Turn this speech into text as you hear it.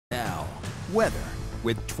Weather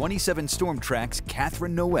with 27 Storm Track's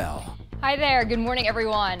Catherine Noel. Hi there, good morning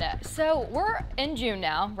everyone. So we're in June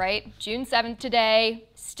now, right? June 7th today,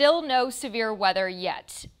 still no severe weather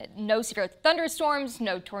yet. No severe thunderstorms,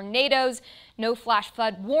 no tornadoes, no flash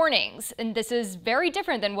flood warnings. And this is very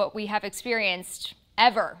different than what we have experienced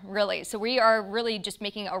ever, really. So we are really just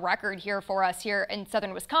making a record here for us here in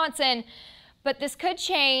southern Wisconsin. But this could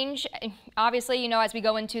change. Obviously, you know, as we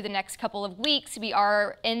go into the next couple of weeks, we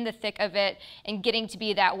are in the thick of it and getting to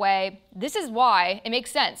be that way. This is why it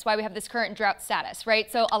makes sense why we have this current drought status,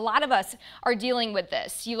 right? So a lot of us are dealing with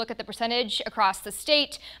this. You look at the percentage across the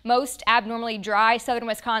state, most abnormally dry southern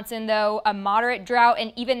Wisconsin, though, a moderate drought,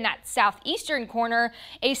 and even that southeastern corner,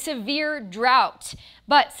 a severe drought.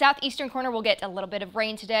 But southeastern corner will get a little bit of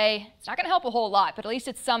rain today. It's not going to help a whole lot, but at least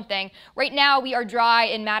it's something. Right now, we are dry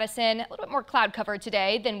in Madison, a little bit more cloud cover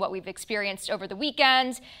today than what we've experienced over the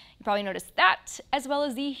weekend. You probably noticed that, as well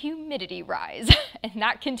as the humidity rise, and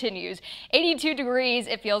that continues. 82 degrees,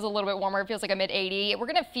 it feels a little bit warmer. It feels like a mid-80. We're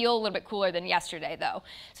going to feel a little bit cooler than yesterday, though.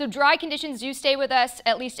 So dry conditions do stay with us,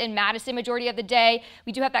 at least in Madison majority of the day.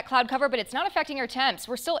 We do have that cloud cover, but it's not affecting our temps.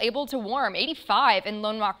 We're still able to warm. 85 in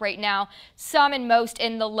Lone Rock right now, some and most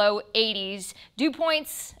in the low 80s. Dew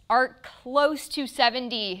points are close to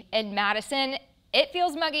 70 in Madison. It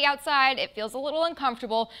feels muggy outside. It feels a little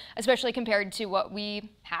uncomfortable, especially compared to what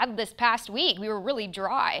we had this past week. We were really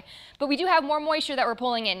dry, but we do have more moisture that we're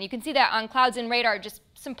pulling in. You can see that on clouds and radar, just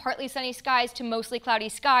some partly sunny skies to mostly cloudy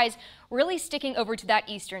skies, really sticking over to that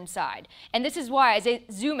eastern side. And this is why, as I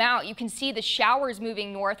zoom out, you can see the showers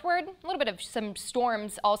moving northward, a little bit of some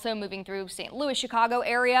storms also moving through St. Louis, Chicago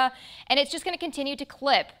area, and it's just going to continue to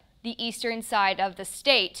clip the eastern side of the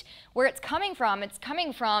state. Where it's coming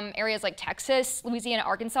from areas like Texas, Louisiana,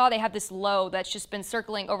 Arkansas. They have this low that's just been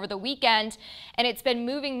circling over the weekend, and it's been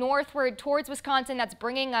moving northward towards Wisconsin. That's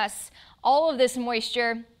bringing us all of this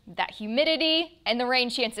moisture, that humidity, and the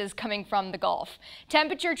rain chances coming from the Gulf.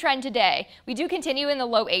 Temperature trend today, we do continue in the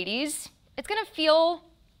low 80s. It's going to feel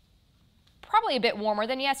probably a bit warmer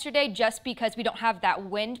than yesterday just because we don't have that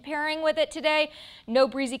wind pairing with it today. No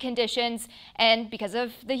breezy conditions, and because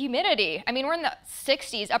of the humidity. I mean, we're in the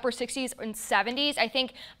 60s, upper 60s and 70s. I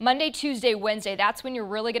think Monday, Tuesday, Wednesday, that's when you're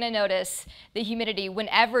really going to notice the humidity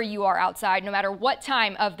whenever you are outside, no matter what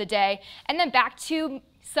time of the day. And then back to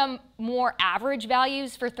some more average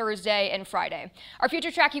values for Thursday and Friday. Our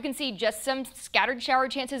future track, you can see just some scattered shower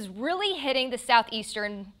chances really hitting the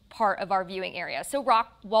southeastern part of our viewing area. So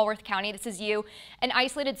Rock, Walworth County, this is you. And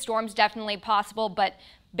isolated storms definitely possible, but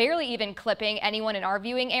barely even clipping anyone in our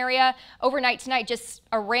viewing area. Overnight tonight, just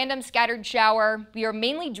a random scattered shower. We are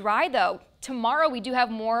mainly dry though. Tomorrow we do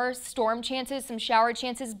have more storm chances, some shower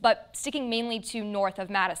chances, but sticking mainly to north of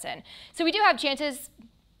Madison. So we do have chances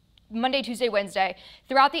Monday, Tuesday, Wednesday.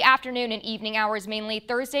 Throughout the afternoon and evening hours, mainly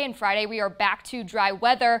Thursday and Friday, we are back to dry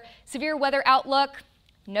weather. Severe weather outlook.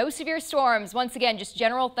 No severe storms. Once again, just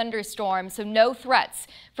general thunderstorms, so no threats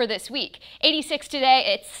for this week. 86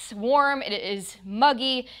 today. It's warm, it is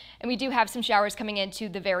muggy, and we do have some showers coming into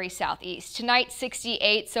the very southeast. Tonight,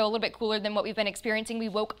 68, so a little bit cooler than what we've been experiencing. We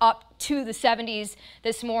woke up to the 70s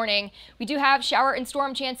this morning. We do have shower and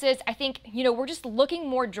storm chances. I think, you know, we're just looking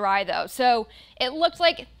more dry though. So it looked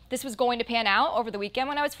like this was going to pan out over the weekend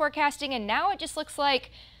when I was forecasting, and now it just looks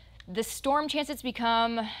like the storm chances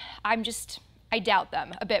become, I doubt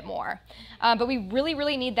them a bit more. But we really,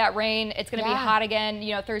 really need that rain. It's going to be hot again,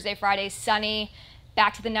 you know, Thursday, Friday, sunny,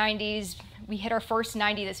 back to the 90s. We hit our first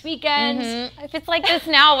 90 this weekend. If it's like this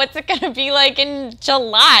now, what's it going to be like in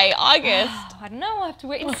July, August? I don't know. We'll have to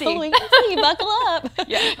wait and see. We can see. Buckle up.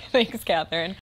 Yeah. Thanks, Catherine.